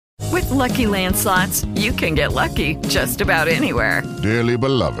Lucky Land Slots, you can get lucky just about anywhere. Dearly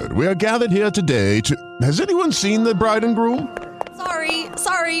beloved, we are gathered here today to... Has anyone seen the bride and groom?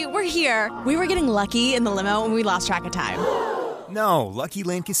 Sorry, we're here. We were getting lucky in the limo and we lost track of time. No, Lucky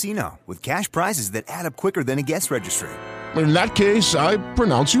Land Casino, with cash prizes that add up quicker than a guest registry. In that case, I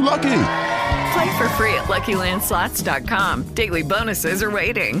pronounce you lucky. Play for free at LuckyLandSlots.com. Daily bonuses are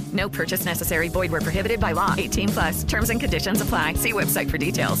waiting. No purchase necessary. Void where prohibited by law. 18+. Terms and conditions apply. See website for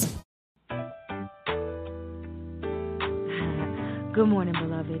details. Good morning,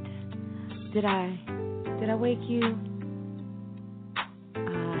 beloved. Did I wake you?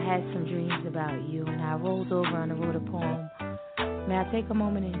 I had some dreams about you, and I rolled over and I wrote a poem. May I take a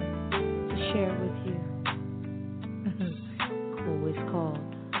moment and to share it with you? Cool. It's called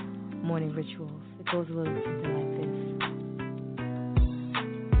Morning Rituals. It goes a little something like this.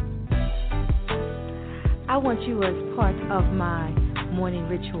 I want you as part of my morning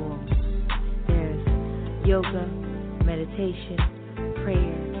ritual. There's yoga, meditation,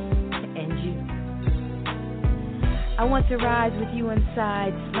 prayer, and you. I want to rise with you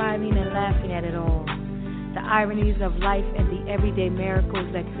inside, smiling and laughing at it all. The ironies of life and the everyday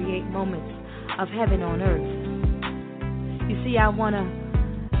miracles that create moments of heaven on earth. You see, I want to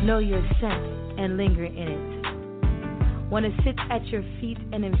know your scent and linger in it. Want to sit at your feet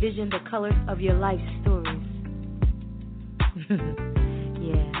and envision the colors of your life stories.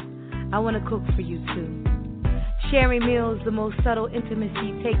 Yeah, I want to cook for you too. Sharing meals, the most subtle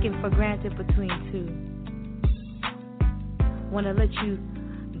intimacy taken for granted between two. Want to let you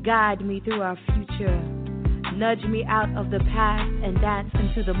guide me through our future. Nudge me out of the past and dance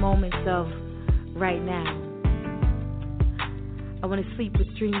into the moments of right now. I want to sleep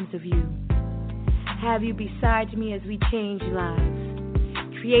with dreams of you. Have you beside me as we change lives.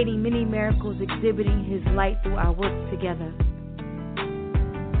 Creating many miracles, exhibiting his light through our work together.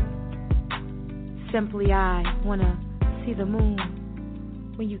 Simply I want to see the moon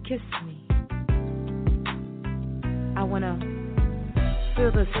when you kiss me. I want to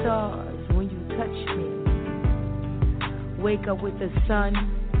feel the stars when you touch me. Wake up with the sun,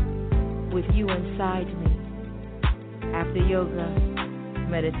 with you inside me. After yoga,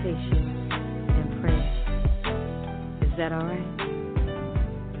 meditation, and prayer. Is that all right?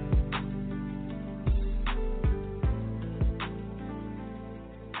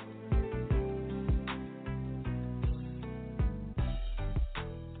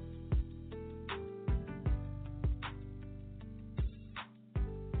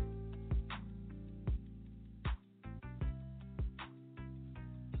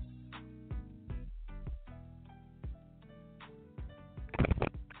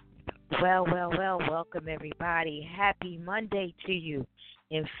 Well, welcome everybody. Happy Monday to you.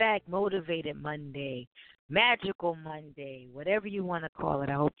 In fact, motivated Monday, magical Monday, whatever you want to call it.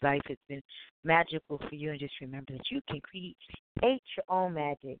 I hope life has been magical for you, and just remember that you can create your own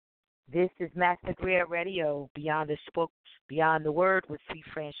magic. This is Master Griot Radio, Beyond the Spoke, Beyond the Word with Sweet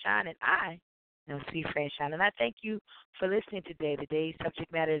Franchon, and I am Sweet Franchon. And I thank you for listening today. Today's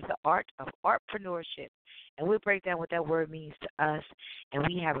subject matter is the art of artpreneurship. And we'll break down what that word means to us. And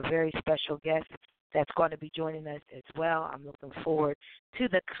we have a very special guest that's going to be joining us as well. I'm looking forward to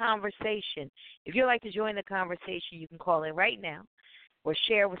the conversation. If you'd like to join the conversation, you can call in right now or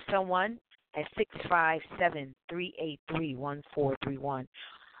share with someone at 657-383-1431.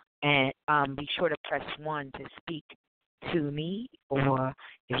 And be sure to press 1 to speak to me, or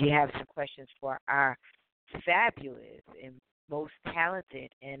if you have some questions for our fabulous and most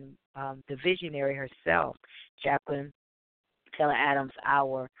talented and the visionary herself, Jacqueline Taylor Adams,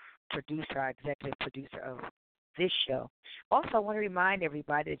 our producer, our executive producer of this show. Also, I want to remind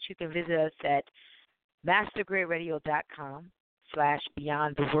everybody that you can visit us at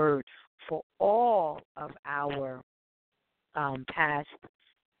mastergridradio.com/Beyond the Word for all of our past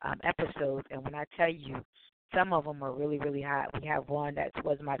episodes. And when I tell you, some of them are really, really hot. We have one that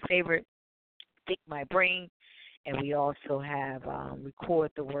was my favorite, Think My Brain. And we also have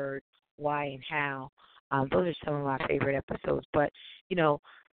Record the Word, Why and How. Those are some of my favorite episodes. But, you know,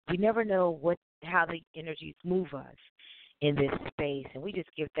 we never know how the energies move us in this space. And we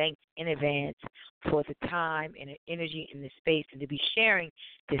just give thanks in advance for the time and the energy in this space and to be sharing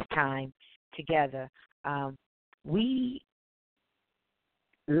this time together. We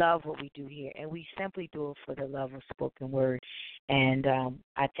love what we do here, and we simply do it for the love of spoken word. And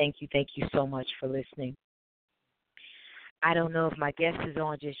I thank you so much for listening. I don't know if my guest is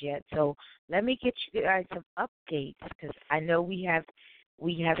on just yet, so let me get you guys some updates because I know we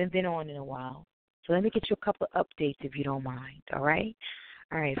haven't been on in a while. So let me get you a couple of updates if you don't mind, all right?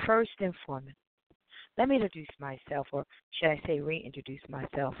 All right, first and foremost, let me introduce myself, or should I say reintroduce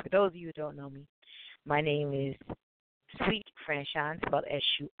myself. For those of you who don't know me, my name is Sweet Franchon, spelled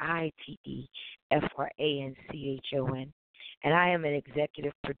SuiteFranchon, and I am an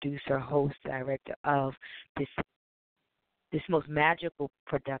executive producer, host, director of this most magical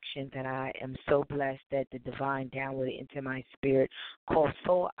production that I am so blessed that the divine downloaded into my spirit, called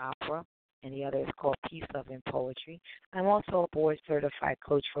Soul Opera, and the other is called Peace, Love, and Poetry. I'm also a board-certified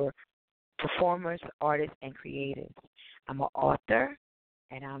coach for performers, artists, and creatives. I'm an author,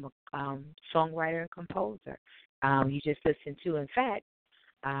 and I'm a songwriter and composer. You just listened to, in fact,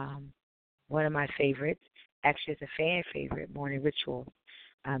 one of my favorites, actually it's a fan favorite, Morning Ritual.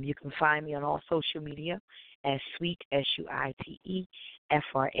 You can find me on all social media as Sweet, SuiteFranchon.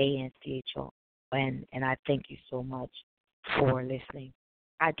 And I thank you so much for listening.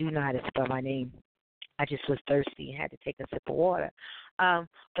 I do know how to spell my name. I just was thirsty and had to take a sip of water.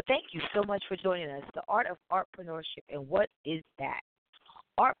 But thank you so much for joining us. The art of artpreneurship, and what is that?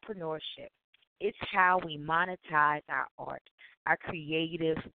 Artpreneurship, it's how we monetize our art, our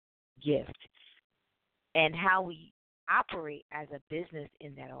creative gift, and how we operate as a business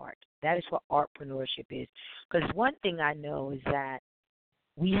in that art. That is what artpreneurship is. Because one thing I know is that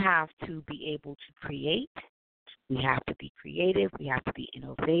we have to be able to create, we have to be creative, we have to be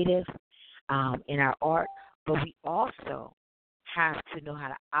innovative in our art, but we also have to know how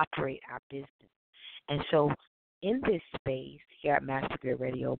to operate our business. And so in this space here at Master Grid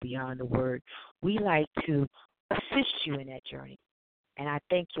Radio, Beyond the Word, we like to assist you in that journey. And I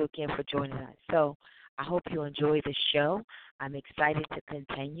thank you again for joining us. So I hope you enjoy the show. I'm excited to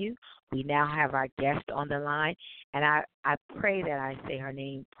continue. We now have our guest on the line, and I pray that I say her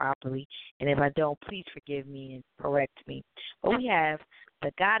name properly. And if I don't, please forgive me and correct me. But we have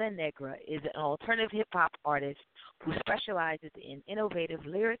the Gata Negra, is an alternative hip-hop artist who specializes in innovative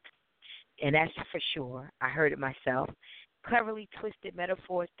lyrics, and that's for sure. I heard it myself. Cleverly twisted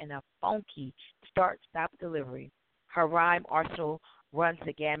metaphors and a funky start-stop delivery. Her rhyme arsenal runs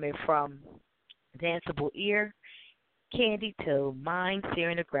the gamut from danceable ear candy to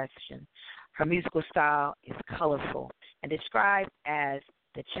mind-searing aggression. Her musical style is colorful and described as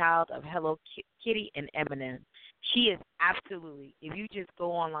the child of Hello Kitty and Eminem. She is absolutely, if you just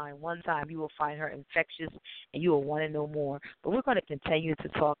go online one time, you will find her infectious and you will want to know more. But we're going to continue to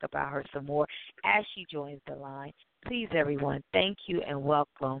talk about her some more as she joins the line. Please, everyone, thank you and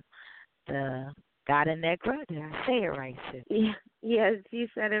welcome the Gata Negra. Did I say it right, sis? Yes, you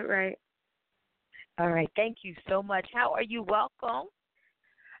said it right. All right. Thank you so much. How are you? Welcome.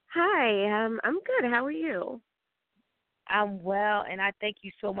 Hi, I'm good. How are you? I'm well, and I thank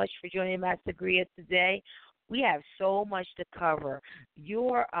you so much for joining Master Gria today. We have so much to cover.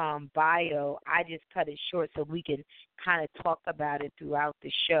 Your bio, I just cut it short so we can kind of talk about it throughout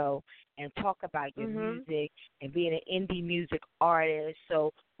the show and talk about your music and being an indie music artist.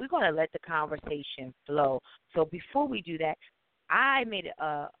 So we're going to let the conversation flow. So before we do that, I made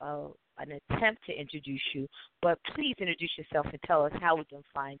an attempt to introduce you, but please introduce yourself and tell us how we can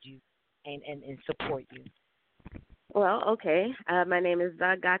find you and support you. Well, okay. My name is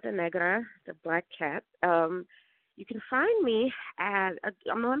Gata Negra, the Black Cat. You can find me I'm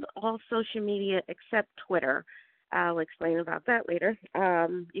on all social media except Twitter. I'll explain about that later.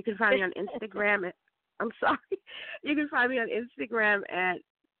 You can find me on Instagram You can find me on Instagram at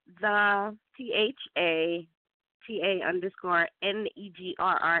the THATA_NEGRRA.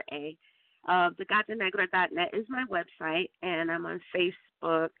 TheGataNegra.net is my website, and I'm on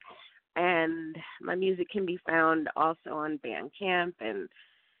Facebook, and my music can be found also on Bandcamp and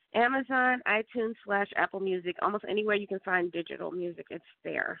Amazon, iTunes /Apple Music. Almost anywhere you can find digital music, it's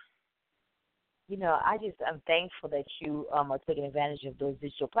there. You know, I'm thankful that you are taking advantage of those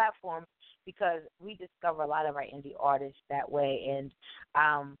digital platforms, because we discover a lot of our indie artists that way. And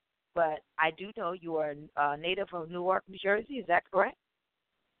but I do know you are a native of Newark, New Jersey. Is that correct?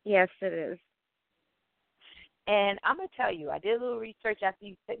 Yes, it is. And I'm going to tell you, I did a little research after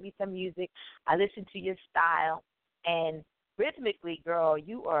you sent me some music. I listened to your style, and rhythmically, girl,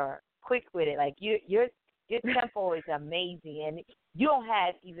 you are quick with it. Like, your tempo is amazing, and you don't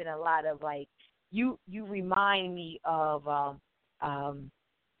have even a lot of, like, you remind me of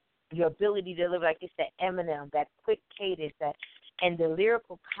your ability to live like it's that Eminem, that quick cadence, and the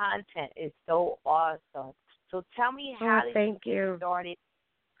lyrical content is so awesome. So tell me how did you get started?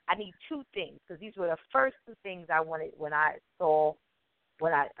 I need two things, because these were the first two things I wanted when I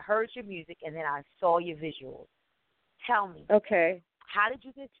heard your music and then I saw your visuals. Tell me. Okay. How did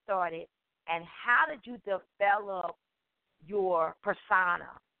you get started, and how did you develop your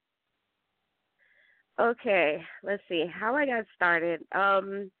persona? Okay, let's see. How I got started.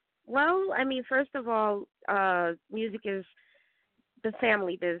 Well, I mean, first of all, music is the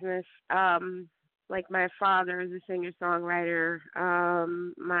family business. Like my father is a singer-songwriter.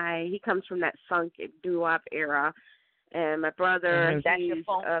 He comes from that funk doo-wop era, and my brother, That's he's your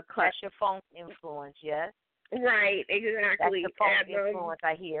funk. That's your funk influence, yes. right, exactly. That's the funk influence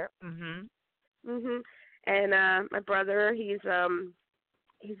I hear. And my brother, he's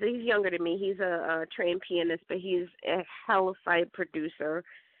younger than me. He's a trained pianist, but he's a hellified producer,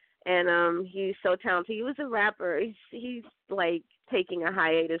 and he's so talented. He was a rapper. He's like taking a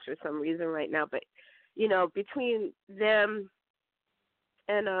hiatus for some reason right now, but you know, between them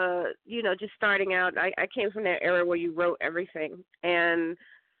and you know, just starting out, I came from that era where you wrote everything, and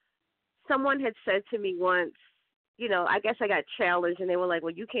someone had said to me once, you know, I guess I got challenged, and they were like,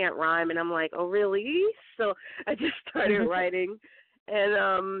 well, you can't rhyme, and I'm like, oh, really? So I just started writing,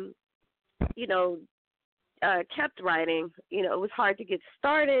 and you know, kept writing. You know, it was hard to get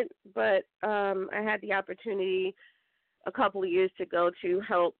started, but I had the opportunity a couple of years ago to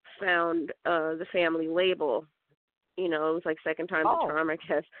help found the family label. You know, it was like second time the charm, I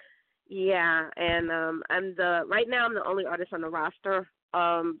guess. Yeah, and right now I'm the only artist on the roster.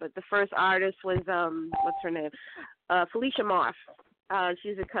 But the first artist was what's her name? Felicia Moss.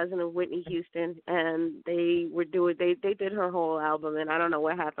 She's a cousin of Whitney Houston, and they did her whole album, and I don't know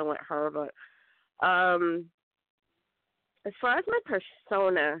what happened with her, but as far as my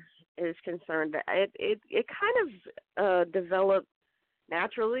persona is concerned, it kind of developed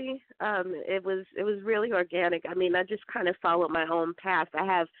naturally. It was really organic. I mean, I just kind of followed my own path. I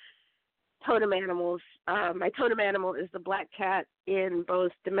have totem animals. My totem animal is the black cat in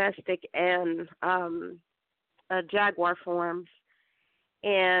both domestic and jaguar forms.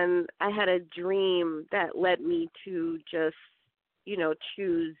 And I had a dream that led me to just, you know,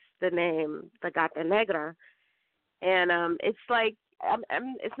 choose the name, the Gata Negra. And it's like,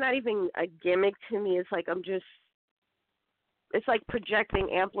 it's not even a gimmick to me. It's like it's like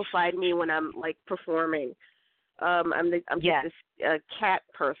projecting amplified me when I'm like performing. I'm just this cat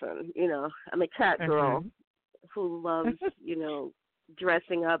person, you know. I'm a cat girl who loves, you know,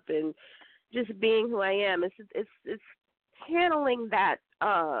 dressing up and just being who I am. It's channeling that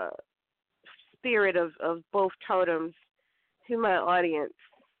spirit of both totems to my audience,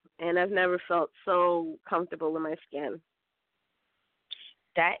 and I've never felt so comfortable in my skin.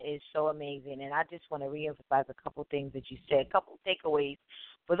 That is so amazing, and I just want to reemphasize a couple things that you said, a couple takeaways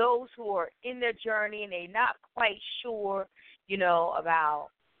for those who are in their journey and they're not quite sure, you know, about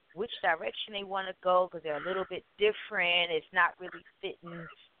which direction they want to go because they're a little bit different. It's not really fitting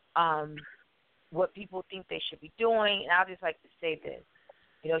what people think they should be doing. And I'd just like to say this.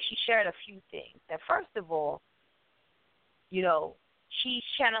 You know, she shared a few things. That first of all, you know, she's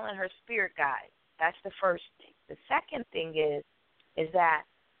channeling her spirit guide. That's the first thing. The second thing is that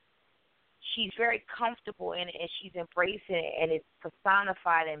she's very comfortable in it and she's embracing it, and it's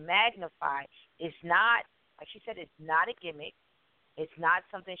personified and magnified. It's not, like she said, it's not a gimmick. It's not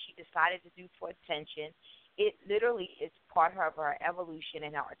something she decided to do for attention. It literally is part of her evolution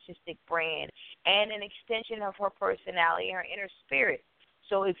and her artistic brand and an extension of her personality and her inner spirit.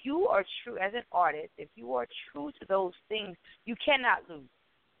 So if you are true as an artist, if you are true to those things, you cannot lose.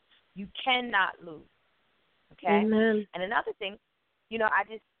 You cannot lose. Okay? Amen. And another thing, you know,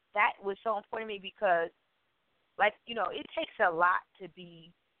 that was so important to me because, like, you know, it takes a lot to be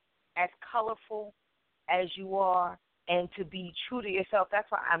as colorful as you are and to be true to yourself.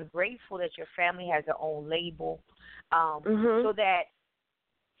 That's why I'm grateful that your family has their own label, so that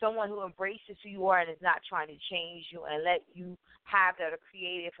someone who embraces who you are and is not trying to change you and let you have that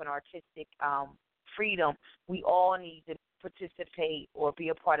creative and artistic freedom, we all need to participate or be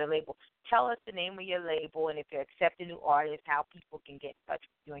a part of the label. Tell us the name of your label, and if you're accepting new artists, how people can get in touch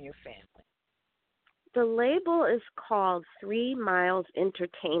with you and your family. The label is called 3 Miles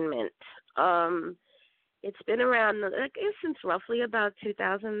Entertainment. It's been around, I guess, since roughly about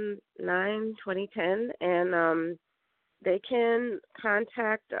 2009, 2010, and they can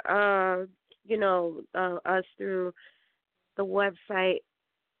contact, you know, us through the website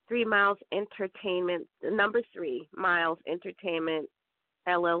 3 Miles Entertainment, the number 3 Miles Entertainment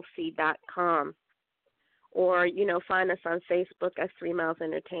LLC.com, or, you know, find us on Facebook as 3 Miles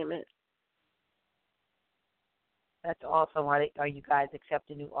Entertainment. That's awesome. Are you guys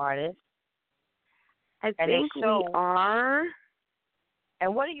accepting new artists? I think we are.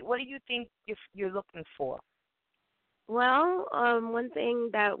 And what do you think you're looking for? Well, one thing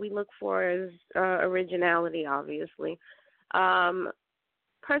that we look for is originality, obviously.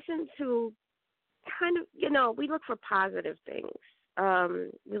 Persons who kind of, you know, we look for positive things.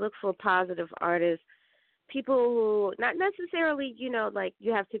 We look for positive artists, people who, not necessarily, like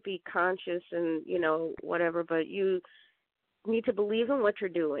you have to be conscious and, whatever, but you need to believe in what you're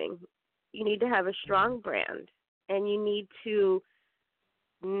doing. You need to have a strong brand, and you need to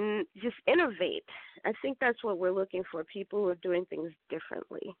just innovate. I think that's what we're looking for, people who are doing things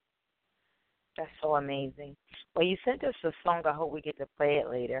differently. That's so amazing. Well, you sent us a song. I hope we get to play it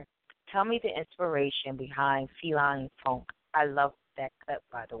later. Tell me the inspiration behind Feline Funk. I love that cut,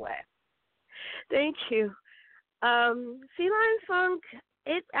 by the way. Thank you. Feline Funk,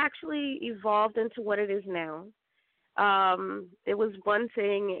 it actually evolved into what it is now. It was one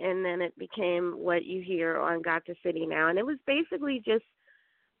thing, and then it became what you hear on Got the City now. And it was basically just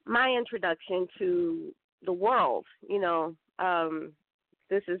my introduction to the world.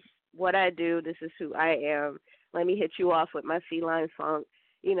 This is what I do. This is who I am. Let me hit you off with my Feline Funk.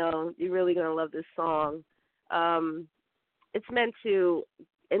 You're really going to love this song. It's meant to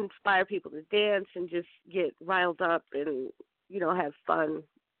inspire people to dance and just get riled up and, have fun.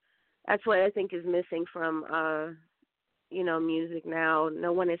 That's what I think is missing from, music now.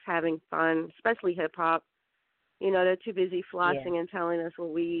 No one is having fun, especially hip-hop. They're too busy flossing and telling us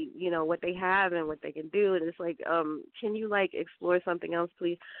what they have and what they can do. And it's like, can you, explore something else,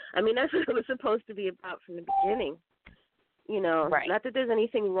 please? I mean, that's what it was supposed to be about from the beginning. Right. Not that there's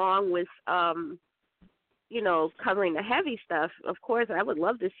anything wrong with, covering the heavy stuff. Of course, I would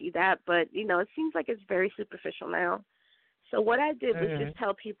love to see that, but, it seems like it's very superficial now. So what I did was just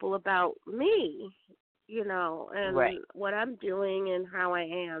tell people about me, and what I'm doing and how I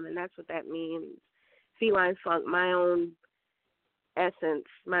am, and that's what that means. Feline Funk, my own essence,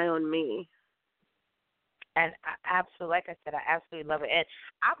 my own me. And like I said, I absolutely love it. And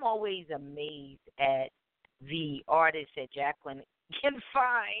I'm always amazed at the artists that Jacqueline can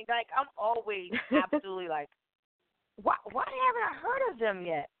find. I'm always absolutely why haven't I heard of them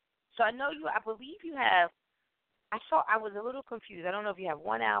yet? So I believe you have. I was a little confused. I don't know if you have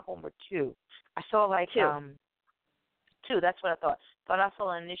one album or two. I saw two. That's what I thought. Thought I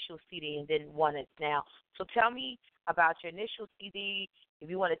saw an initial CD and then one that's now. So tell me about your initial CD. If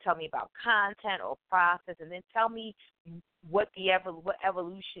you want to tell me about content or process, and then tell me what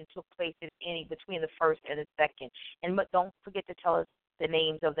evolution took place, if any, between the first and the second. And don't forget to tell us the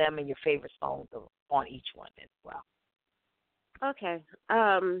names of them and your favorite songs on each one as well. Okay.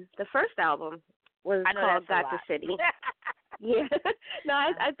 The first album was called Got the City. Yeah. No,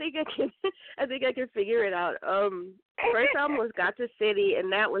 I think I can figure it out. First album was Got the City,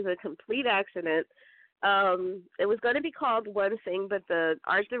 and that was a complete accident. It was going to be called one thing, but the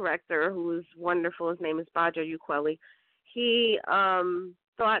art director, who was wonderful, his name is Baja Ukweli, he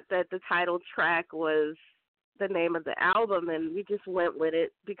thought that the title track was the name of the album, and we just went with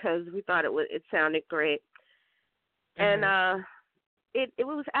it because we thought it sounded great. And it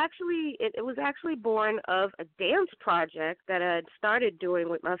was actually born of a dance project that I had started doing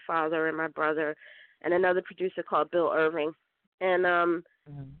with my father and my brother and another producer called Bill Irving. And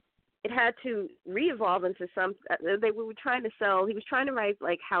it had to re-evolve into we were trying to sell, he was trying to write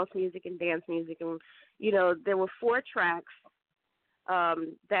house music and dance music, and there were 4 tracks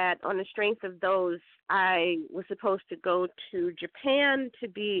that on the strength of those I was supposed to go to Japan to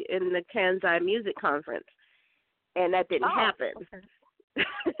be in the Kansai Music Conference, and that didn't happen.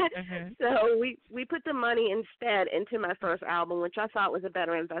 Okay. So we put the money instead into my first album, which I thought was a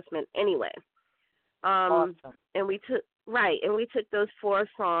better investment anyway. Awesome. And we took those 4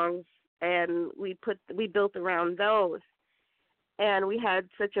 songs and we built around those, and we had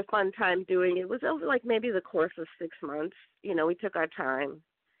such a fun time doing it. It was over maybe the course of 6 months. We took our time,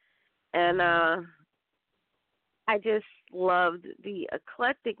 and I just loved the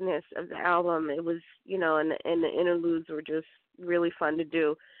eclecticness of the album. It was, and the interludes were just really fun to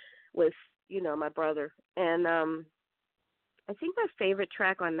do with, my brother. And I think my favorite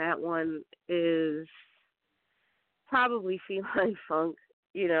track on that one is probably Feline Funk.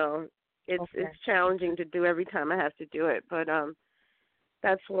 It's challenging to do every time I have to do it, but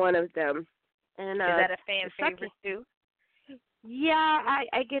that's one of them. And is that a fan favorite too? Yeah,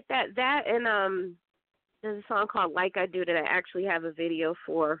 I get that. That and there's a song called Like I Do that I actually have a video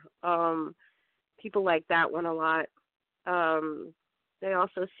for. People like that one a lot. They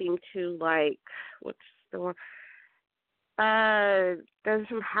also seem to like, what's the one? There's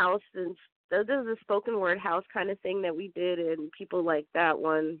some house, and there's a spoken word house kind of thing that we did, and people like that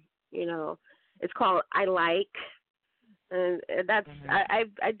one. It's called I Like. And that's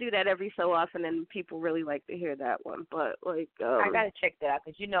I do that every so often, and people really like to hear that one. But I gotta check that out,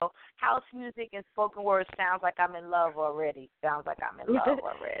 because house music and spoken word sounds like I'm in love already.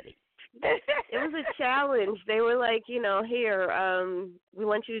 It was a challenge. They were like, here, we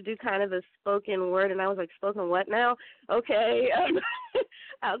want you to do kind of a spoken word, and I was like, spoken what now? Okay,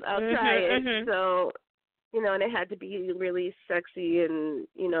 I'll try it. Mm-hmm. So, and it had to be really sexy and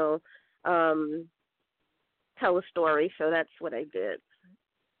tell a story. So that's what I did.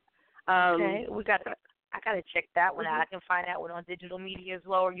 Okay, I gotta check that one out. I can find that one on digital media as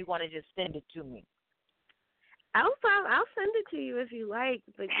well, or you want to just send it to me? I'll send it to you if you like,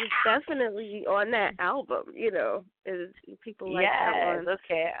 but it's definitely on that album. People like that one.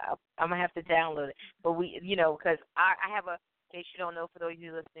 Okay, I'm gonna have to download it. But because I have a, in case you don't know, for those of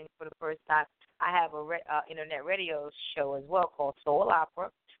you listening for the first time, I have a internet radio show as well called Soul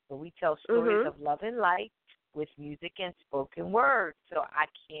Opera, where we tell stories of love and light with music and spoken word. So I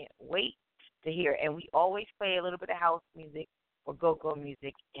can't wait to hear it. And we always play a little bit of house music or go-go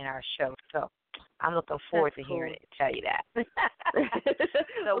music in our show. So I'm looking forward to hearing it, tell you that.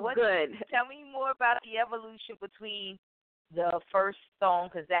 So good. Tell me more about the evolution between the first song,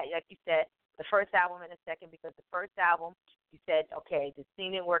 because that, like you said, the first album and the second, because the first album, you said, okay, the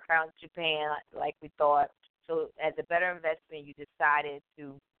scene didn't work out in Japan like we thought. So as a better investment, you decided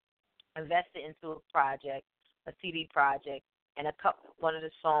to invest it into a CD project, and one of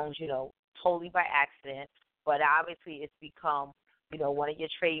the songs, totally by accident, but obviously it's become, one of your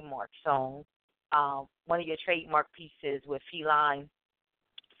trademark songs, one of your trademark pieces with feline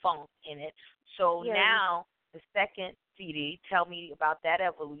funk in it. So now the second CD, tell me about that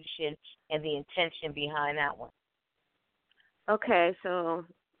evolution and the intention behind that one. Okay, so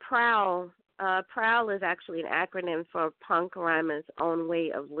Prowl is actually an acronym for Punk Rhymer's Own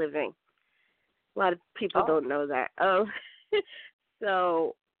Way of Living. A lot of people don't know that.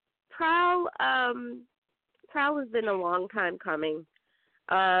 So Prowl has been a long time coming.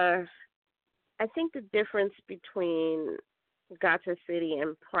 I think the difference between Gotcha City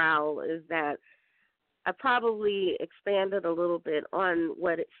and Prowl is that I probably expanded a little bit on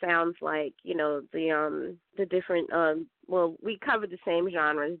what it sounds like. The different. We covered the same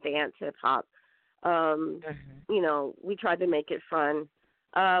genres: dance, hip hop. We tried to make it fun.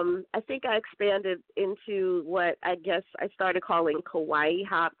 I think I expanded into what I guess I started calling kawaii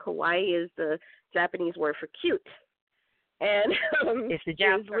hop. Kawaii is the Japanese word for cute, and it's the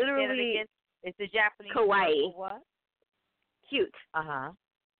Japanese kawaii. Word for what? Cute.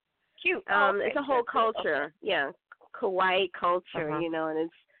 Cute. Okay. It's a whole culture. Yeah, kawaii culture. And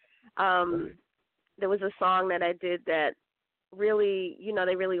it's there was a song that I did that really,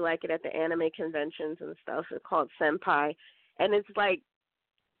 they really like it at the anime conventions and stuff. It's called Senpai, and it's like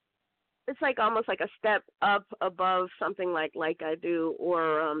almost like a step up above something like I Do,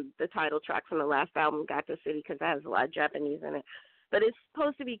 or the title track from the last album, Gotcha City, because that has a lot of Japanese in it. But it's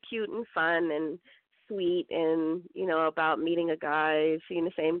supposed to be cute and fun and sweet, and about meeting a guy, seeing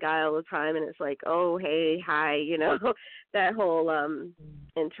the same guy all the time, and it's like, oh, hey, hi, that whole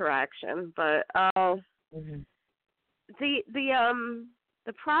interaction. But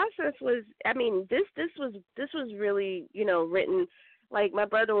the process was, this was really, written. Like, my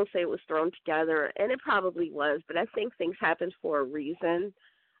brother will say it was thrown together, and it probably was, but I think things happened for a reason.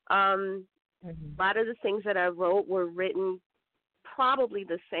 A lot of the things that I wrote were written probably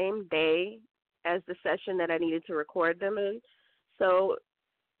the same day as the session that I needed to record them in. So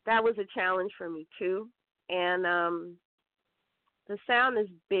that was a challenge for me, too. And the sound is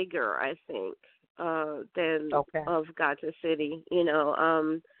bigger, I think, than of Gotcha City.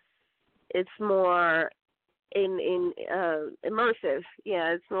 It's more in immersive.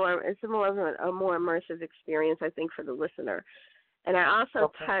 Yeah, it's more of a more immersive experience, I think, for the listener. And I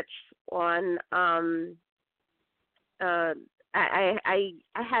also touched on I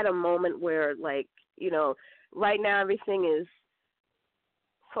had a moment where, like, right now everything is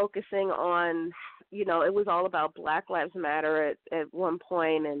focusing on, it was all about Black Lives Matter at one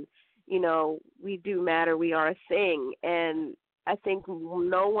point, and we do matter, we are a thing. And I think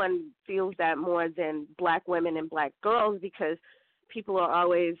no one feels that more than Black women and Black girls, because people are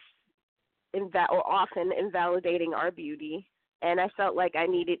always or often invalidating our beauty. And I felt like I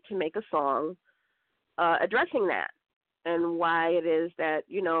needed to make a song addressing that, and why it is that,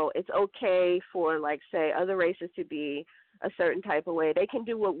 it's okay for, like, say, other races to be a certain type of way. They can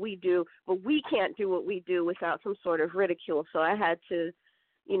do what we do, but we can't do what we do without some sort of ridicule. So I had to,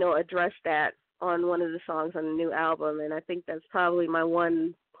 address that on one of the songs on the new album, and I think that's probably my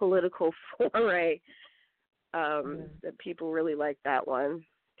one political foray, that people really like that one,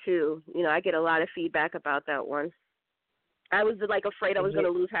 too. I get a lot of feedback about that one. I was, like, afraid I was going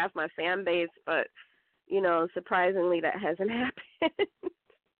to lose half my fan base, but, surprisingly that hasn't happened.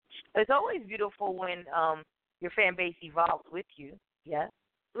 It's always beautiful when your fan base evolves with you, yeah?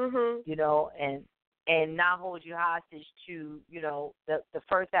 you know, and not hold you hostage to, you know, the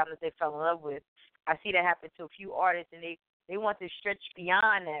first album that they fell in love with. I see that happen to a few artists, and they want to stretch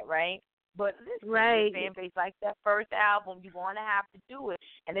beyond that, right? But listen, your fan base like that first album, you're going to have to do it.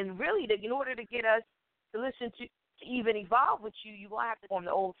 And then really, in order to get us to listen to even evolve with you, you're going to have to perform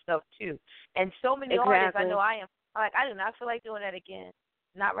the old stuff too. And so many artists, I know I do not feel like doing that again.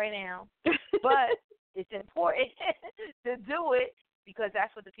 Not right now. But it's important to do it because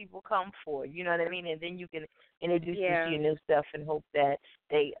that's what the people come for. You know what I mean? And then you can introduce them to your new stuff and hope that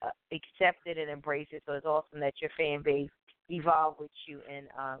they accept it and embrace it. So it's awesome that your fan base evolve with you and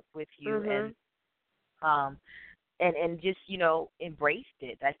and just, you know, embraced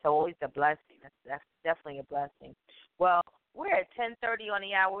it. That's always a blessing. That's definitely a blessing. Well, we're at 10:30 on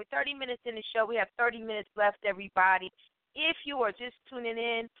the hour. We're 30 minutes in the show. We have 30 minutes left, everybody. If you are just tuning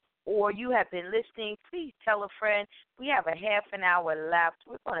in or you have been listening, please tell a friend. We have a half an hour left.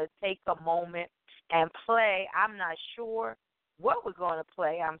 We're going to take a moment and play. I'm not sure what we're going to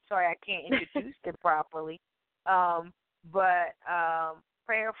play. I'm sorry I can't introduce it properly. But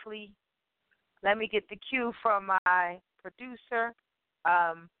prayerfully, let me get the cue from my producer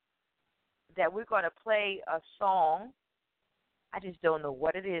that we're going to play a song. I just don't know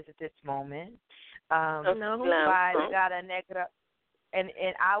what it is at this moment. By the Gata Negra.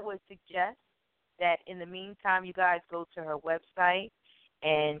 And I would suggest that in the meantime, you guys go to her website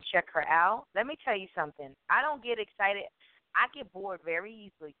and check her out. Let me tell you something. I don't get excited. I get bored very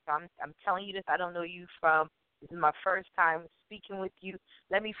easily. So I'm telling you this. I don't know you from. This is my first time speaking with you.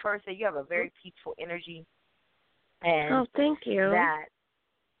 Let me first say you have a very peaceful energy. And thank you. That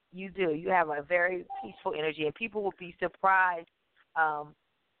you do. You have a very peaceful energy, and people will be surprised.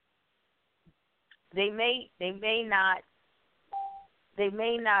 They may not.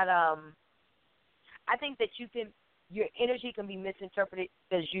 I think that your energy can be misinterpreted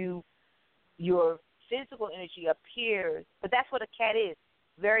because your physical energy appears, but that's what a cat is.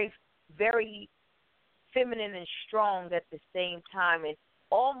 Very, very feminine and strong at the same time, and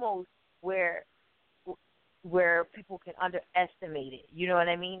almost where people can underestimate it. You know what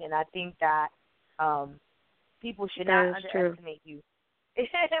I mean? And I think that people should not underestimate you.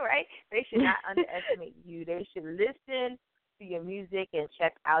 Right? They should not underestimate you. They should listen to your music and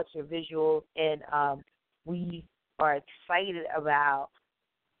check out your visuals. And we are excited about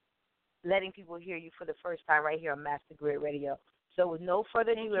letting people hear you for the first time right here on Master Grid Radio. So with no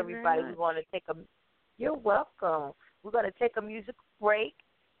further ado, everybody, we're going to take you're welcome. We're going to take a musical break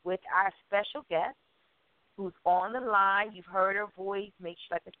with our special guest who's on the line. You've heard her voice. Make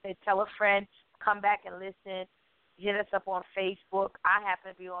sure, like I said, tell a friend, come back and listen. Hit us up on Facebook. I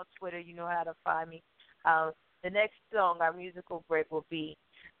happen to be on Twitter. You know how to find me. The next song, our musical break, will be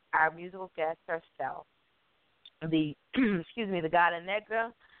our musical guest herself, the Gata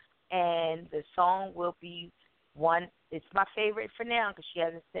Negra, and the song will be one. It's my favorite for now because she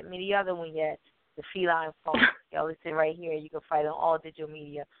hasn't sent me the other one yet, the Feline Funk. Y'all listen right here. You can find it on all digital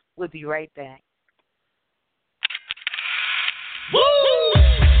media. We'll be right back. Woo!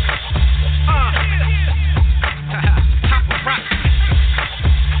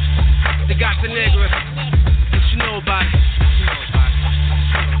 The Gata Negra. What you know about it?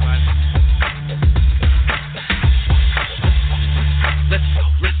 Let's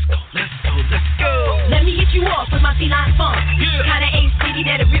go. Let me hit you off with my feline funk. Yeah. Kinda A-City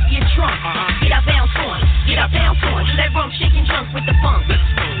that'll rip your trunk. Get our bounce on, do that rum shaking junk with the funk.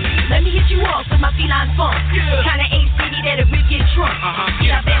 Let me hit you off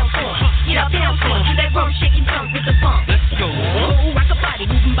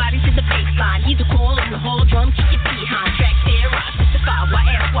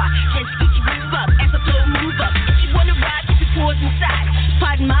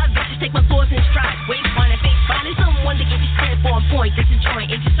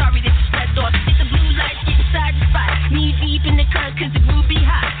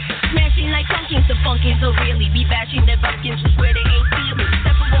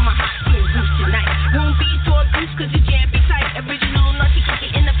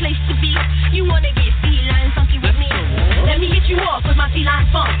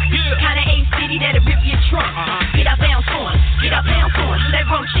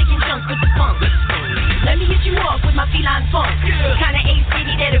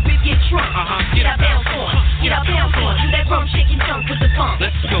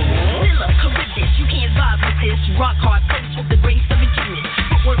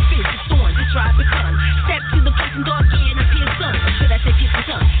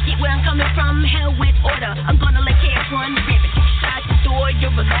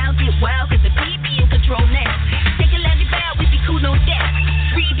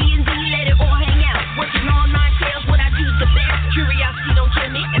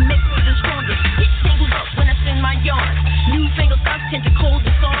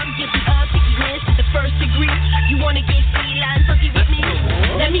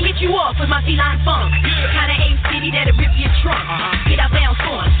off with my feline funk. Kinda A-City that'll rip your trunk. Get out, bounce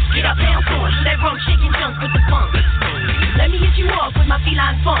on. Get out, bounce on. Do that rum shaking junk with the funk. Let me hit you off with my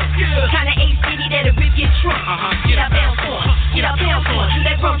feline funk. Kinda A-City that'll rip your trunk. Get out, bounce on. Get out, bounce on. Do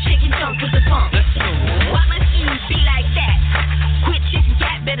that rum shaking junk with the funk. Why must you be like that? Quit chasing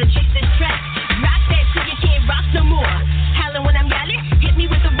cat, better chase this track. Rock that till you can't rock no more. Howling when I'm yelling, hit me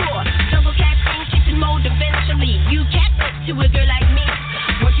with a roar. Jungle cat thing, chasing mode eventually. You catch up to a girl like me.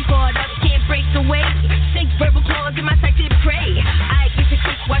 Once you caught up, can't break away. Sink verbal claws in my sighted prey. I get to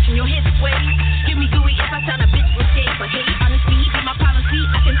kick watching your hips sway. Give me gooey if I sound a bit risque. But hey, honestly, be my policy.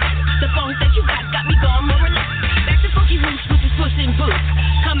 I can the phones that you got me going more or less. Back to funky roots with this puss in boots.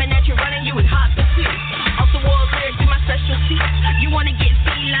 Coming at you, running you in hot pursuit. Off the wall lyrics in my specialty. You wanna get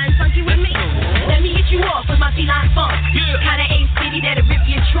feline funky with me? Let me hit you off with my feline funk. Kinda A-City that'll rip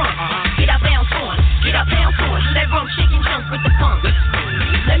your trunk. Get out, bounce on. Get out, bounce on. Do that rum shaking junk with the funk.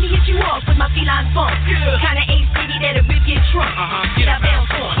 Let me hit you off with my feline funk. Kinda A-City that'll rip your trunk. Get out, bounce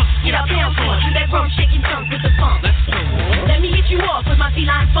on. Get out, bounce on. Do that rum shaking junk with the funk. Let me hit you off with my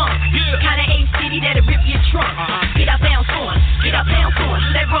feline funk. Kinda A-City that'll rip your trunk. Get out, bounce on. Get out, bounce on.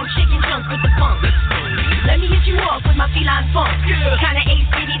 Do that rum shaking junk with the funk. Let me hit you off with my feline funk. Kinda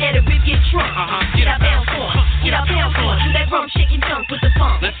A-City that'll rip your trunk. Get out, bounce on. Get out, bounce on. Do that rum shaking junk with the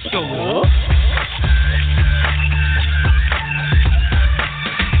funk. Let's go.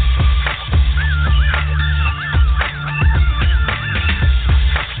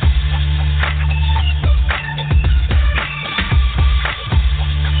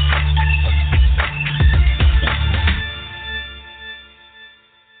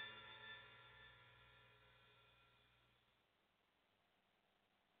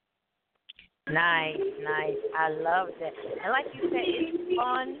 Nice, nice. I love that. And like you said, it's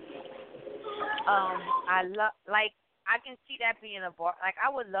fun. I love, like, I can see that being a bar. Like, I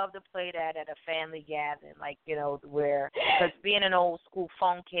would love to play that at a family gathering, like, you know, where, because being an old school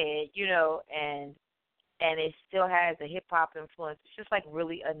funk head, you know, and it still has a hip hop influence. It's just like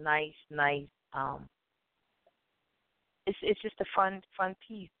really a nice. It's just a fun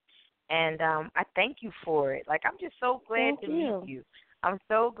piece, and I thank you for it. Like, I'm just so glad to meet you. I'm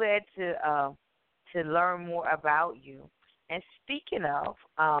so glad to learn more about you. And speaking of,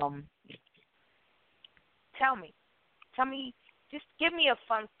 tell me, just give me a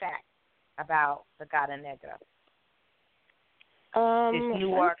fun fact about the Gata Negra. This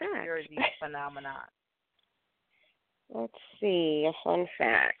Newark, New Jersey phenomenon. Let's see, a fun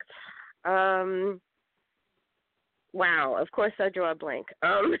fact. Wow, of course I draw a blank.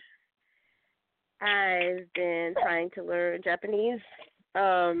 I've been trying to learn Japanese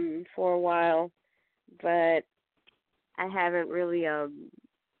for a while, but I haven't really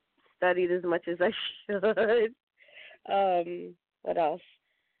studied as much as I should. What else?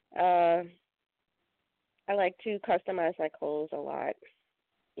 I like to customize my clothes a lot.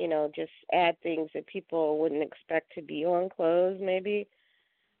 You know, just add things that people wouldn't expect to be on clothes, maybe.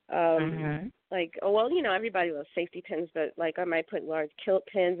 Like, oh, well, you know, everybody loves safety pins, but, like, I might put large kilt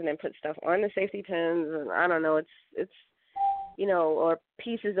pins and then put stuff on the safety pins, and I don't know, it's you know, or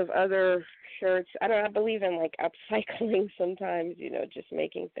pieces of other shirts. I believe in, like, upcycling sometimes, you know, just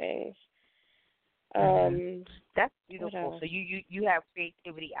making things. That's beautiful. So you have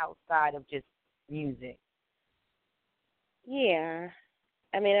creativity outside of just music. Yeah.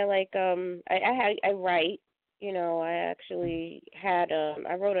 I mean, I like, I write, you know, I actually had,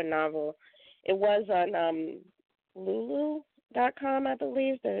 I wrote a novel. It was on Lulu.com, I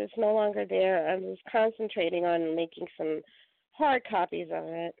believe, but it's no longer there. I was concentrating on making some hard copies of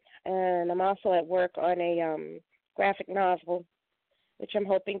it, and I'm also at work on a graphic novel, which I'm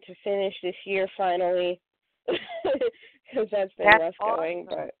hoping to finish this year finally, because that's been rough going.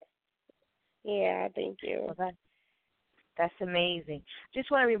 But yeah, thank you. Well, that's amazing.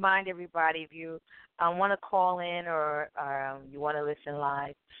 Just want to remind everybody, if you want to call in or you want to listen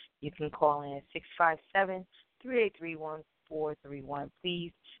live, you can call in at 657-383-1431.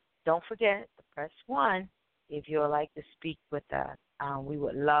 Please don't forget to press 1 if you would like to speak with us. We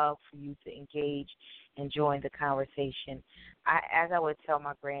would love for you to engage and join the conversation. As I would tell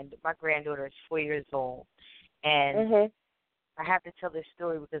my granddaughter is 4 years old, and I have to tell this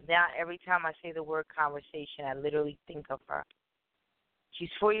story because now every time I say the word conversation, I literally think of her. She's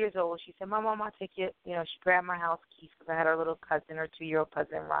 4 years old. She said, Mom, I'll take you. You know, she grabbed my house keys because I had her little cousin, her 2-year-old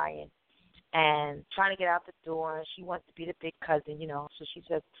cousin, Ryan, and trying to get out the door, and she wants to be the big cousin, you know. So she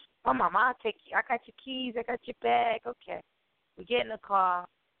says, oh, Mom, I'll take you. I got your keys. I got your bag. Okay. We get in the car,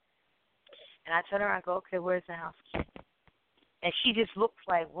 and I turn around and go, okay, where's the house key? And she just looks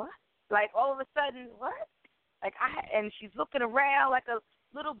like, what? Like, all of a sudden, what? Like, and she's looking around like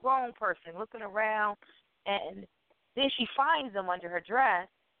little grown person looking around, and then she finds them under her dress,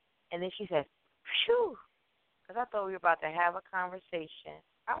 and then she says, "Phew," because I thought we were about to have a conversation.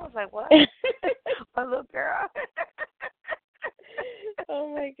 I was like, "What?" My little girl. Oh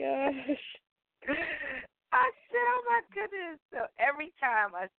my gosh. I said, "Oh my goodness!" So every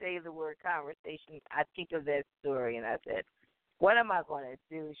time I say the word conversation, I think of that story, and I said, "What am I going to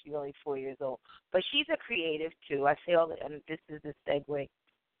do?" She's only 4 years old, but she's a creative too. I say all that, and this is the segue.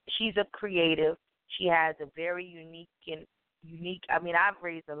 She's a creative. She has a very unique. I mean, I've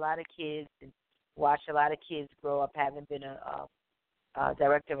raised a lot of kids and watched a lot of kids grow up, having been a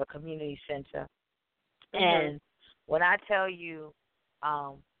director of a community center. And when I tell you,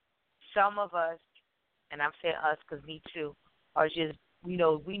 some of us, and I'm saying us because me too, are just, we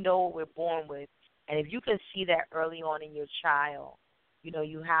know what we're born with. And if you can see that early on in your child,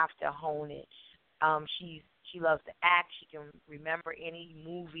 you have to hone it. She loves to act. She can remember any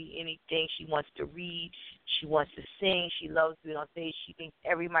movie, anything. She wants to read. She wants to sing. She loves being on stage. She thinks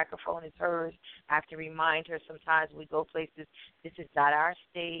every microphone is hers. I have to remind her sometimes when we go places, this is not our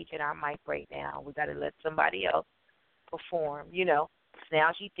stage and our mic right now. We got to let somebody else perform, So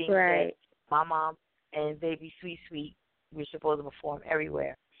now she thinks that my mom and baby Sweet, we're supposed to perform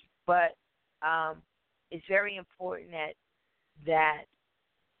everywhere. But it's very important that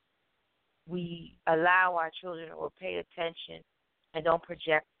we allow our children or pay attention and don't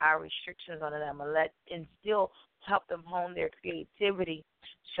project our restrictions on them and still help them hone their creativity.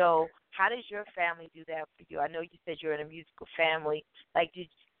 So how does your family do that for you? I know you said you're in a musical family. Like,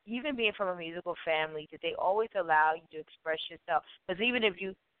 even being from a musical family, did they always allow you to express yourself? Because even if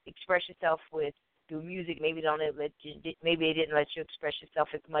you express yourself through music, maybe they didn't let you express yourself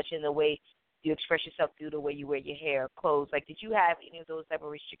as much in the way you express yourself through the way you wear your hair, clothes. Like, did you have any of those type of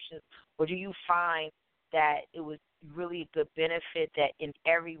restrictions, or do you find that it was really a good benefit that in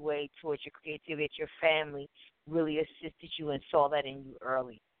every way towards your creativity, that your family really assisted you and saw that in you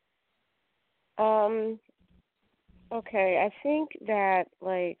early? Okay, I think that,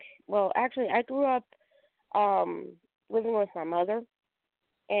 actually, I grew up living with my mother,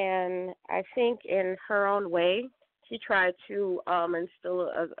 and I think in her own way, she tried to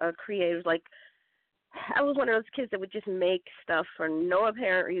instill a creative, I was one of those kids that would just make stuff for no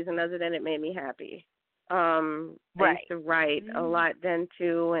apparent reason other than it made me happy. I used to write a lot then,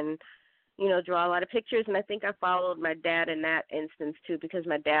 too, and, draw a lot of pictures, and I think I followed my dad in that instance, too, because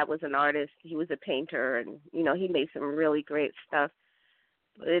my dad was an artist. He was a painter, and, he made some really great stuff.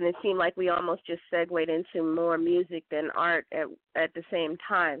 And it seemed like we almost just segued into more music than art at the same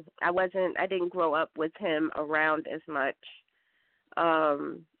time. I didn't grow up with him around as much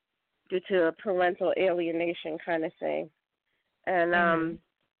due to a parental alienation kind of thing. And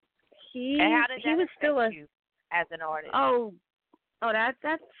he was still as an artist? Oh,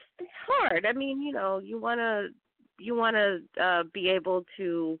 that's hard. I mean, you wanna be able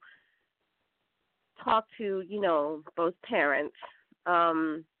to talk to both parents.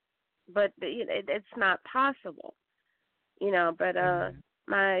 But it's not possible, but I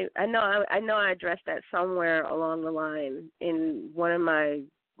know I addressed that somewhere along the line in one of my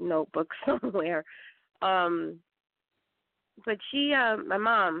notebooks somewhere. But she, my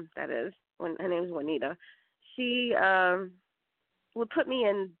mom, that is, when her name is Juanita, she would put me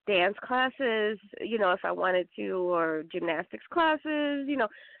in dance classes, if I wanted to, or gymnastics classes,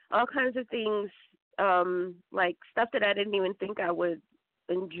 all kinds of things. Like stuff that I didn't even think I would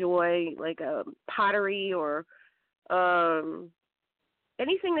enjoy, like pottery or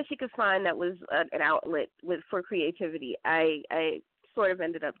anything that she could find that was an outlet for creativity. I sort of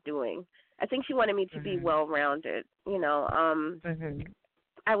ended up doing. I think she wanted me to be well-rounded. I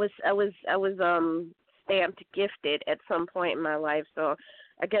was stamped gifted at some point in my life, so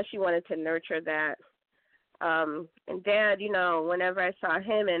I guess she wanted to nurture that. And Dad, whenever I saw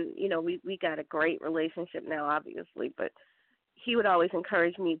him, and, we got a great relationship now, obviously, but he would always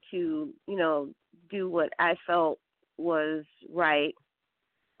encourage me to, do what I felt was right.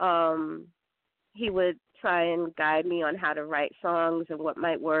 He would try and guide me on how to write songs and what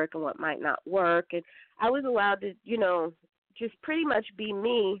might work and what might not work. And I was allowed to, just pretty much be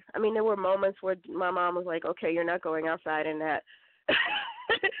me. I mean, there were moments where my mom was like, okay, you're not going outside in that.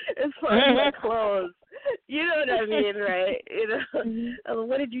 As far as my clothes, you know what I mean, right?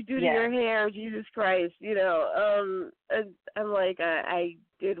 What did you do to your hair? Jesus Christ, and I'm like, I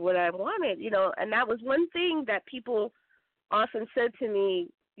did what I wanted, and that was one thing that people often said to me.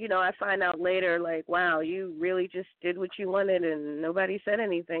 I find out later, like, wow, you really just did what you wanted, and nobody said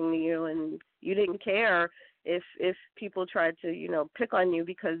anything to you, and you didn't care if people tried to, pick on you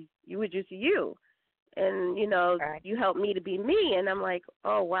because you were just you. and, you helped me to be me. And I'm like,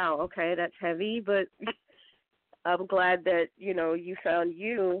 oh, wow, okay, that's heavy, but I'm glad that, you found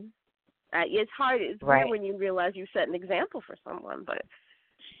you. It's hard. It's weird when you realize you set an example for someone, but,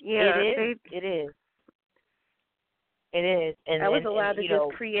 yeah. It is. It is. And I was allowed to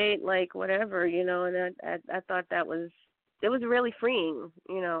just create, like, whatever, and I thought it was really freeing,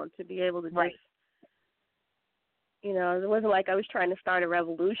 to be able to just, it wasn't like I was trying to start a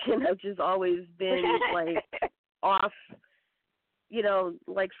revolution. I've just always been, like, off,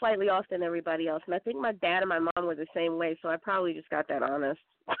 like slightly off than everybody else. And I think my dad and my mom were the same way, so I probably just got that honest.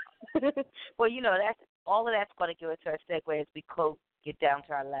 Well, that's all of that's going to give us our segue as we get down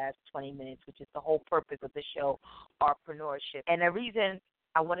to our last 20 minutes, which is the whole purpose of the show, Artpreneurship. And the reason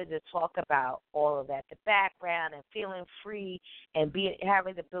I wanted to talk about all of that, the background and feeling free and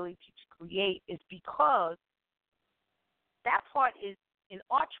having the ability to create, is because that part is, in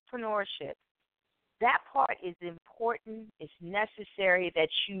entrepreneurship, that part is important, it's necessary that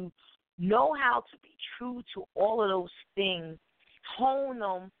you know how to be true to all of those things, hone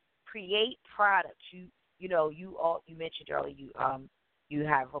them, create products. You mentioned earlier you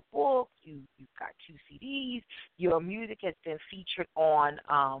have a book, you've got 2 CDs, your music has been featured on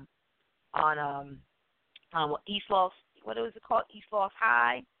East Los, what was it called? East Los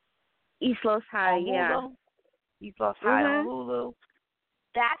High? East Los High, yeah. East Los High on Hulu.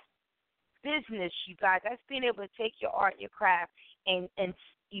 That's business, you guys. That's being able to take your art, your craft, and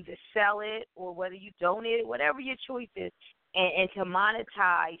either sell it or whether you donate it, whatever your choice is, and to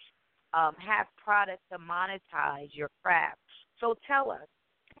monetize, have products to monetize your craft. So tell us,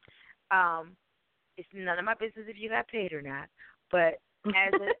 it's none of my business if you got paid or not, but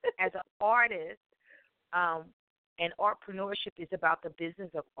as an artist, and Artpreneurship is about the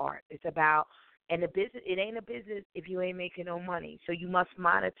business of art. It's about, and the business, it ain't a business if you ain't making no money. So you must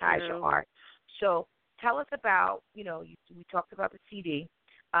monetize your art. So tell us about, we talked about the CD.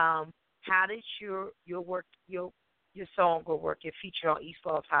 How did your work, your song or work get featured on East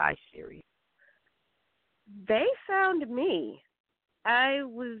Los High series? They found me. I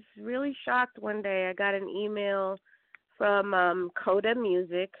was really shocked one day. I got an email from Coda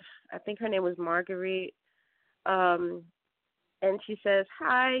Music. I think her name was Marguerite. And she says,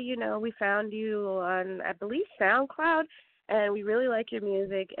 hi, we found you on, I believe, SoundCloud, and we really like your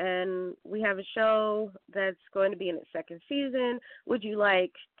music, and we have a show that's going to be in its 2nd season. Would you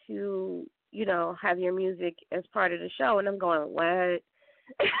like to, have your music as part of the show? And I'm going, what?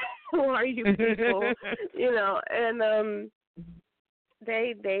 Who are you people? And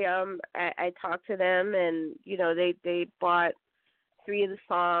I talked to them, and they bought 3 of the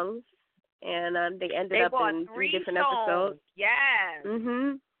songs, and they ended up in 3 different episodes. Yes.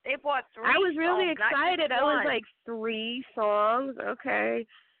 Mhm. They bought 3. I was really songs, excited. I was like, 3 songs, okay.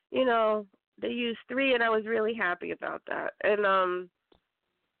 They used 3, and I was really happy about that. And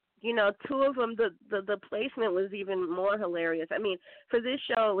 2 of them, the placement was even more hilarious. I mean, for this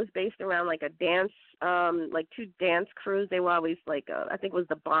show, it was based around like a dance, like 2 dance crews. They were always like, I think it was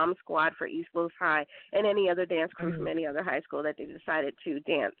the Bomb Squad for East Los High, and any other dance crew from any other high school that they decided to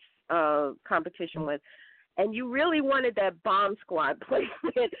dance competition with. And you really wanted that Bomb Squad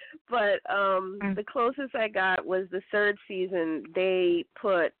placement, but the closest I got was the 3rd season. They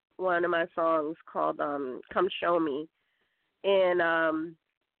put one of my songs called Come Show Me in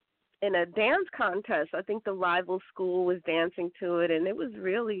a dance contest. I think the rival school was dancing to it, and it was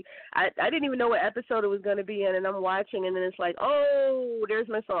really, I didn't even know what episode it was going to be in, and I'm watching, and then it's like, oh, there's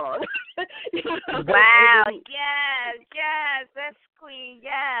my song. Wow, yes, that's Queen,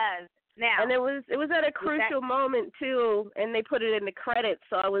 yes. Now, and it was at a crucial moment, too, and they put it in the credits,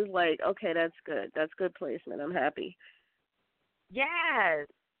 so I was like, okay, that's good. That's good placement. I'm happy. Yes.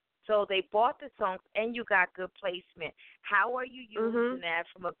 So they bought the songs, and you got good placement. How are you using that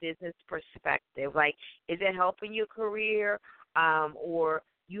from a business perspective? Like, is it helping your career, or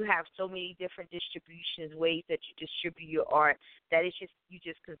you have so many different distributions, ways that you distribute your art, that it's just, you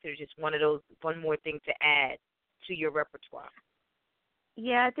just consider just one more thing to add to your repertoire?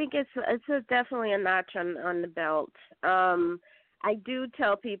 Yeah, I think it's definitely a notch on the belt. I do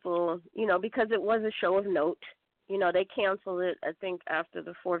tell people, because it was a show of note. They canceled it, I think, after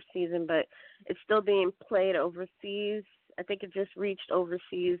the 4th season, but it's still being played overseas. I think it just reached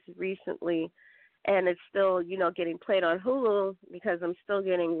overseas recently, and it's still, getting played on Hulu because I'm still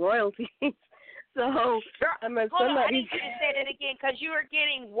getting royalties. So I'm at Hold on, I need you to say that again, because you are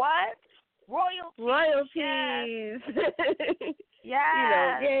getting what? Royalties.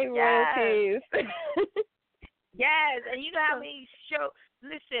 Yes. Yay, royalties. Yes, and you know how many shows.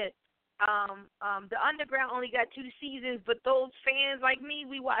 Listen, The Underground only got 2 seasons, but those fans like me,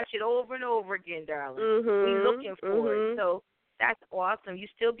 we watch it over and over again, darling. We looking for it. So that's awesome. You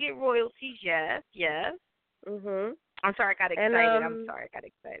still get royalties, yes. I'm sorry, I got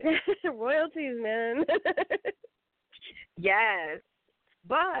excited. Royalties, man. Yes.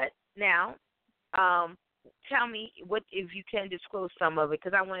 But now, tell me what if you can disclose some of it,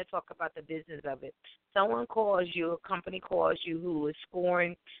 because I want to talk about the business of it. Someone calls you, a company calls you who is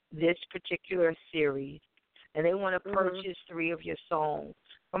scoring this particular series, and they want to purchase 3 of your songs.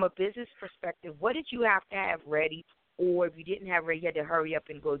 From a business perspective, what did you have to have ready, or if you didn't have ready, you had to hurry up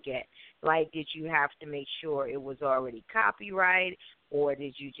and go get? Like, did you have to make sure it was already copyrighted, or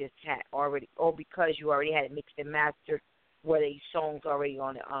did you just have already, or because you already had it mixed and mastered, were these songs already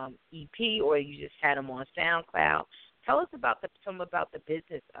on the EP, or you just had them on SoundCloud? Tell us about some about the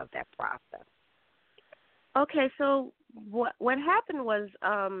business of that process. Okay, so what happened was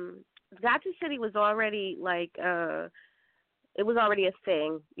Gotcha City was already it was already a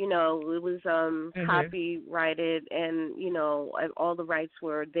thing. You know, it was copyrighted, and you know, all the rights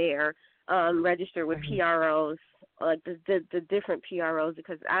were there, registered with PROs, like the different PROs.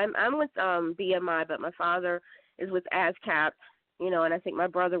 Because I'm with BMI, but my father is with ASCAP, you know, and I think my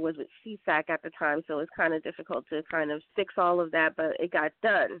brother was with CSAC at the time, so it's kind of difficult to kind of fix all of that, but it got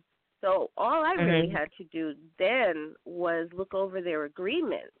done. So all I really had to do then was look over their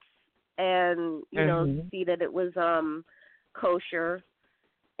agreements and, you know, see that it was kosher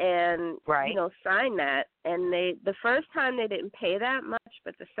and, you know, sign that. And the first time they didn't pay that much,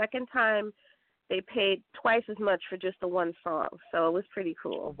 but the second time they paid twice as much for just the one song. So it was pretty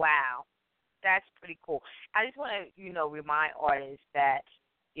cool. Wow. That's pretty cool. I just want to, you know, remind artists that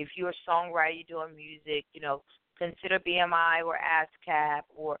if you're a songwriter, you're doing music, you know, consider BMI or ASCAP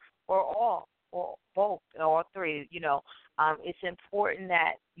or all, or both, all 3. You know, it's important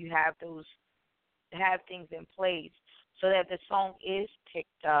that you have things in place so that the song is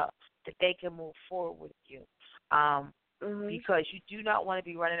picked up, that they can move forward with you. Because you do not want to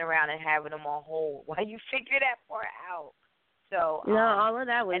be running around and having them on hold while you figure that part out. So no, all of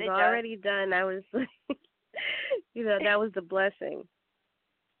that was already done. I was, you know, that was the blessing.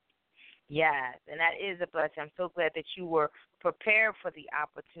 Yes, and that is a blessing. I'm so glad that you were prepared for the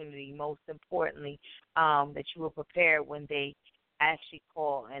opportunity, most importantly, that you were prepared when they actually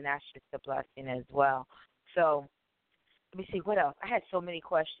call, and that's just a blessing as well. So let me see, what else? I had so many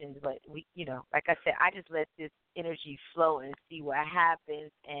questions, but we, you know, like I said, I just let this energy flow and see what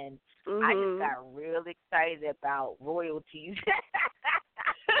happens, and I just got real excited about royalties.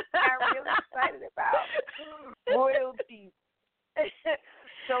 Got really excited about royalties.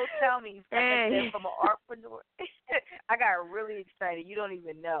 So tell me, like I said, from an artpreneur, I got really excited. You don't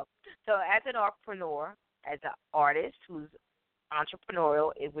even know. So as an artpreneur, as an artist who's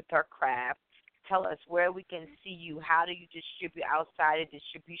entrepreneurial with her craft, tell us where we can see you. How do you distribute outside of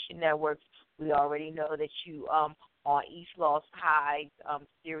distribution networks? We already know that you on East Lost Highs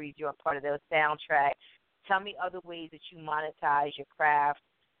series, you're a part of their soundtrack. Tell me other ways that you monetize your craft.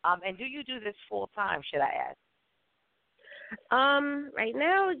 And do you do this full time, should I ask? Right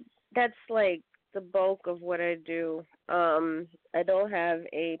now, that's like the bulk of what I do. I don't have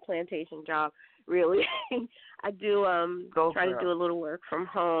a plantation job, really. I do try to do a little work from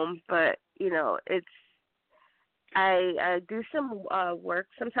home, but you know, I do some work.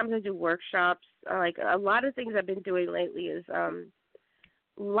 Sometimes I do workshops. Like a lot of things I've been doing lately is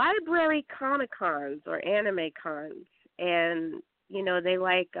library comic-cons or anime cons, and you know, they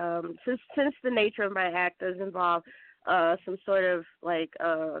like since the nature of my act does involve some sort of like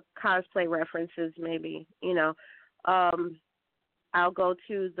cosplay references, maybe, you know, I'll go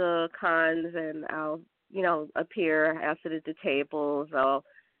to the cons and I'll, you know, appear, I'll sit at the tables, I'll,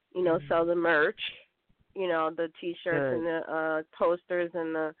 you know, sell the merch, you know, the T-shirts and the posters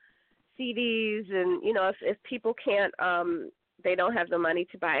and the CDs, and, you know, if people can't, they don't have the money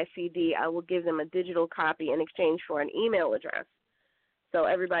to buy a CD, I will give them a digital copy in exchange for an email address. So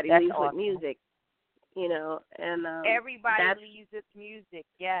everybody leaves with music. You know, and everybody leaves with music,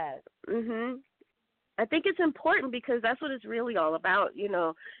 yes. I think it's important because that's what it's really all about, you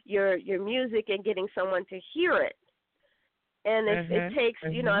know, your music and getting someone to hear it. And if it takes,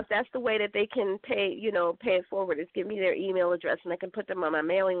 you know, if that's the way that they can pay, you know, pay it forward, is give me their email address and I can put them on my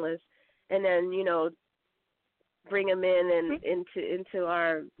mailing list, and then, you know, bring them in and into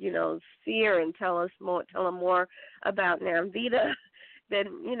our, you know, sphere and tell them more about Namvita. Then,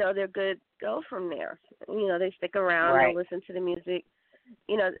 you know, they're good. Go from there. You know, they stick around. They listen to the music.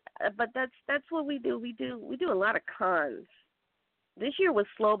 You know, but that's what we do. We do a lot of cons. This year was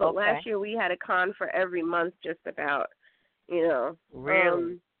slow, but last year we had a con for every month, just about. You know,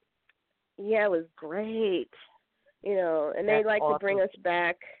 really. Yeah, it was great. And they like awesome. to bring us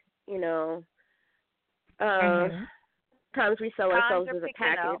back, times we sell ourselves as a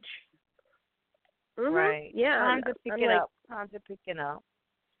package. Mm-hmm. Right. Yeah. Times are picking up. Times are picking up.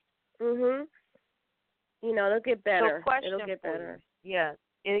 Mhm. It'll get better. So It'll get better. Yes,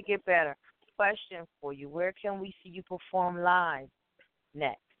 it'll get better. Question for you: where can we see you perform live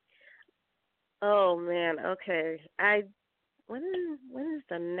next? Oh man. Okay. When is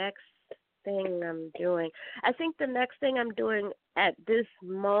the next thing I'm doing? I think the next thing I'm doing at this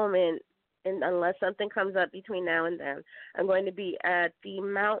moment, and unless something comes up between now and then, I'm going to be at the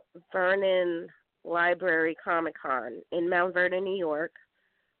Mount Vernon Library Comic Con in Mount Vernon, New York.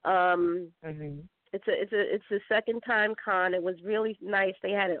 It's a second time con. It was really nice.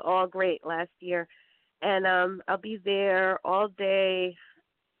 They had it all great last year, and I'll be there all day,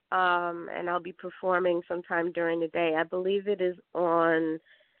 and I'll be performing sometime during the day. I believe it is on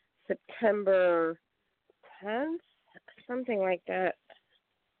September 10th, something like that.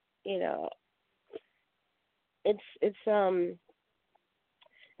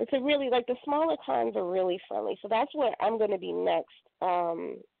 It's a really, like, the smaller cons are really friendly. So that's where I'm going to be next.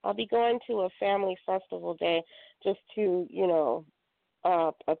 I'll be going to a family festival day just to,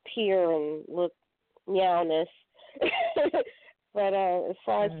 appear and look meowness. But as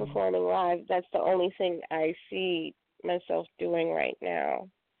far as performing live, that's the only thing I see myself doing right now.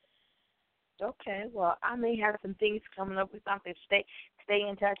 Okay, well, I may have some things coming up with something. Stay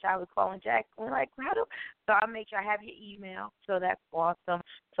in touch. I was calling Jack. We're like, so I'll make sure I have your email. So that's awesome.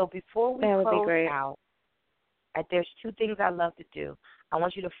 So before we close out, there's two things I love to do. I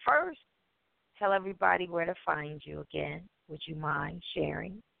want you to first tell everybody where to find you again. Would you mind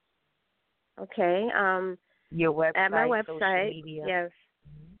sharing? Okay. Your website, at my website, social media. Yes.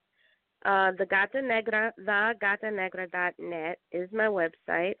 The Gata Negra, thegatanegra.net is my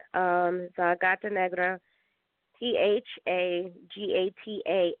website. The Gata Negra,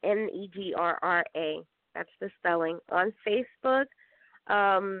 THAGATANEGRRA. That's the spelling. On Facebook,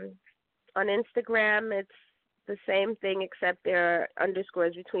 on Instagram, it's the same thing except there are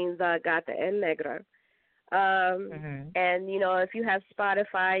underscores between the Gata and Negra. And, if you have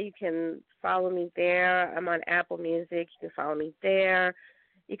Spotify, you can follow me there. I'm on Apple Music. You can follow me there.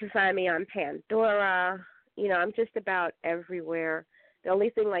 You can find me on Pandora. I'm just about everywhere. The only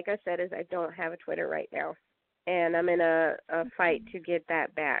thing, like I said, is I don't have a Twitter right now. And I'm in a fight to get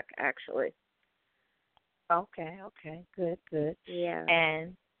that back, actually. Okay, good. Yeah.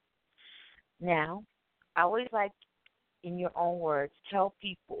 And now, I always like, in your own words, tell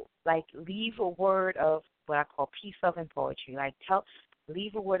people, like, leave a word of what I call peace, love, and poetry. Like,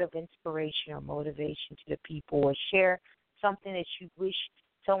 leave a word of inspiration or motivation to the people, or share something that you wish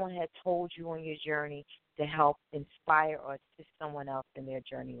someone had told you on your journey to help inspire or assist someone else in their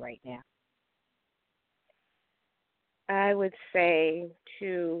journey right now. I would say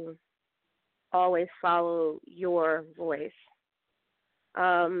to always follow your voice.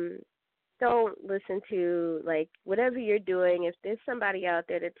 Don't listen to, like, whatever you're doing. If there's somebody out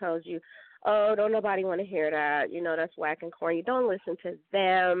there that tells you, oh, don't nobody want to hear that, that's whack and corny, don't listen to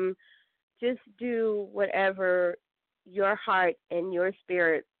them. Just do whatever your heart and your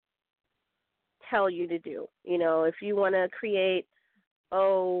spirit tell you to do. If you want to create,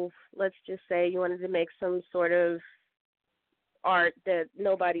 let's just say you wanted to make some sort of art that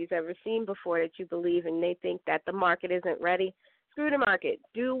nobody's ever seen before that you believe in, they think that the market isn't ready. Screw the market.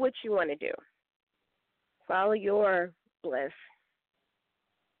 Do what you want to do. Follow your bliss,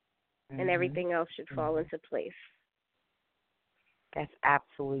 and everything else should fall into place. That's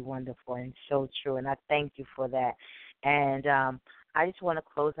absolutely wonderful and so true, and I thank you for that. And I just want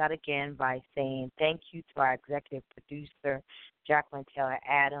to close out again by saying thank you to our executive producer, Jacqueline Taylor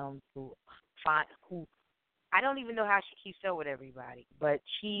Adams, who I don't even know how she keeps up with everybody, but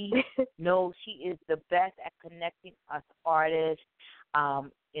she knows she is the best at connecting us artists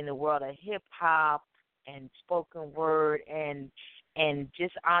in the world of hip-hop and spoken word and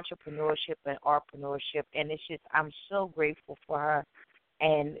just entrepreneurship and artpreneurship. And it's just, I'm so grateful for her.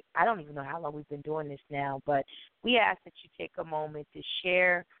 And I don't even know how long we've been doing this now, but we ask that you take a moment to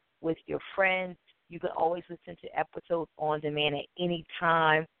share with your friends. You can always listen to episodes on demand at any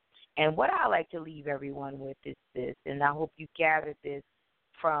time. And what I like to leave everyone with is this, and I hope you gathered this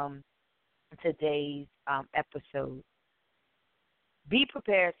from today's episode. Be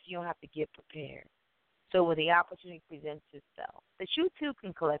prepared so you don't have to get prepared. So when the opportunity presents itself, that you too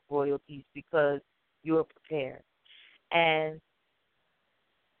can collect royalties because you're prepared. And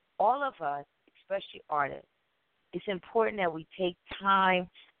all of us, especially artists, it's important that we take time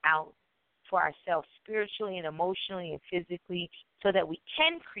out for ourselves spiritually and emotionally and physically so that we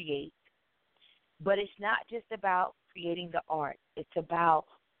can create But it's not just about creating the art. It's about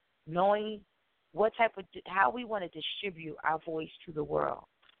knowing how we want to distribute our voice to the world.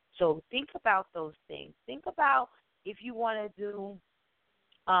 So think about those things. Think about if you want to do,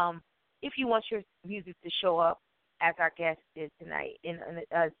 if you want your music to show up as our guest did tonight in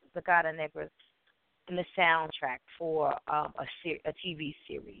the Gata Negra in the soundtrack for a TV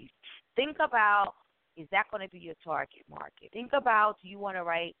series. Think about, is that going to be your target market? Think about, do you want to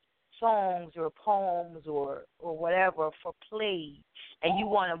write songs or poems or whatever for plays, and you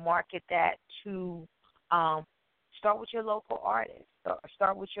want to market that to start with your local artist, or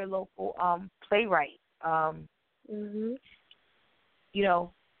start with your local playwright. You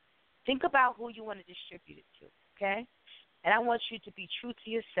know, think about who you want to distribute it to, okay? And I want you to be true to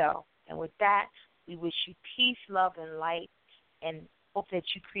yourself. And with that, we wish you peace, love, and light, and hope that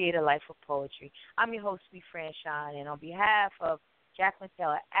you create a life of poetry. I'm your host, Franchon, and on behalf of Jacqueline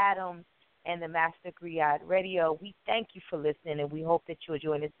Taylor Adams and the Master Griot Radio, we thank you for listening, and we hope that you'll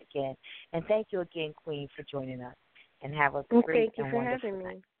join us again. And thank you again, Queen, for joining us. And have a great and wonderful night. Thank you for having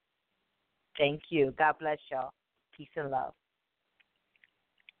me. Thank you. God bless y'all. Peace and love.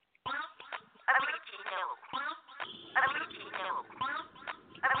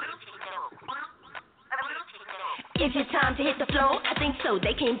 Is it time to hit the floor? I think so.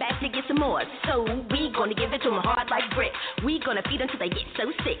 They came back to get some more. So we gonna give it to them hard like brick. We gonna feed them till they get so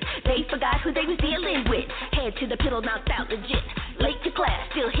sick. They forgot who they was dealing with. Head to the pillow, knocked out legit. Late to class,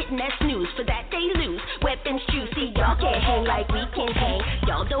 still hitting that snooze. For that they lose. Weapons juicy, y'all can't hang like we can hang.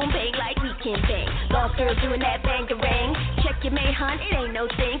 Y'all don't bang like we can bang. Lost girl doing that bangarang. Check your man, hun, it ain't no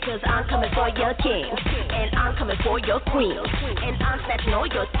thing. Cause I'm coming for your king. And I'm coming for your queen. And I'm snatching all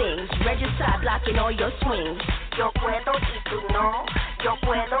your things. Regicide blocking all your swings. Yo puedo y tú no. Yo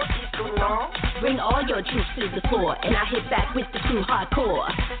puedo y tú no. Bring all your troops to the floor, and I hit back with the true hardcore.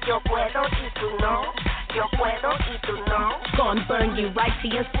 Yo puedo y tú no. Yo puedo y tú no. Gonna burn you right to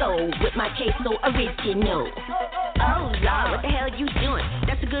your soul with my queso original. Oh Lord, what the hell you doing?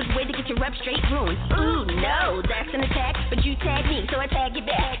 That's a good way to get your rep straight ruined. Ooh no, that's an attack, but you tag me, so I tag you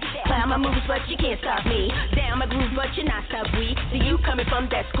back. Clown my moves, but you can't stop me. Down my groove, but you're not stop we. See you coming from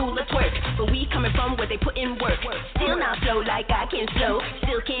that school of twerk, but we coming from where they put in work. Still not flow like I can flow.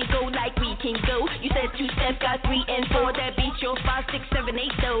 Still can't go like we can go. You said 2 steps, got 3 and 4. That beat your 5, 6, 7,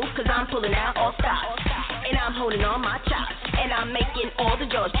 8 though. Cause I'm pulling out all stops. And I'm holding on my chops. And I'm making all the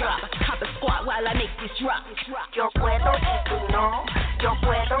jaws drop. Hop a squat while I make this drop. Yo puedo y tú no. Yo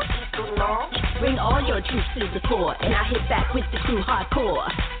puedo y tú no. Bring all your troops to the floor. And I hit back with the true hardcore.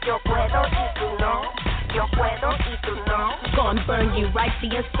 Yo puedo y tú no. Yo puedo y tú no. Gonna burn you right to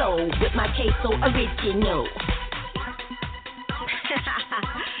your soul with my queso original.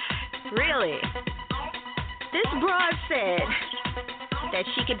 Really? This broad said that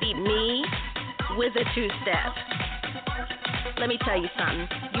she could beat me with a 2-step. Let me tell you something.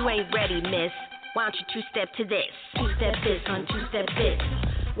 You ain't ready, miss. Why don't you 2-step to this? 2-step this, hun, 2-step this.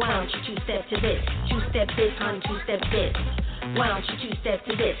 Why don't you 2-step to this? 2-step this, hun, 2-step this. Why don't you 2-step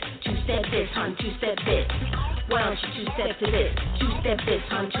to this? 2-step this, hun, 2-step this. Why don't you 2-step to this? 2-step this,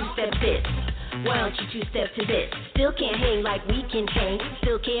 hun, 2-step this. Why don't you 2-step to this? Still can't hang like we can hang.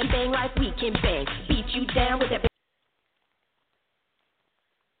 Still can't bang like we can bang. Beat you down with that.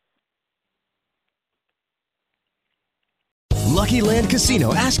 Lucky Land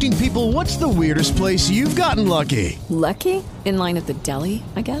Casino, asking people, what's the weirdest place you've gotten lucky? Lucky? In line at the deli,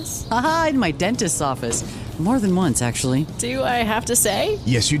 I guess? Aha, in my dentist's office. More than once, actually. Do I have to say?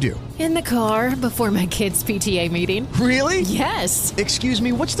 Yes, you do. In the car before my kids' PTA meeting. Really? Yes. Excuse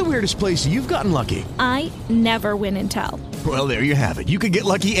me, what's the weirdest place you've gotten lucky? I never win and tell. Well, there you have it. You can get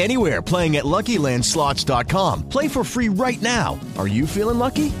lucky anywhere, playing at LuckyLandSlots.com. Play for free right now. Are you feeling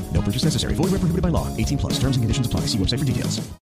lucky? No purchase necessary. Void where prohibited by law. 18+. Terms and conditions apply. See website for details.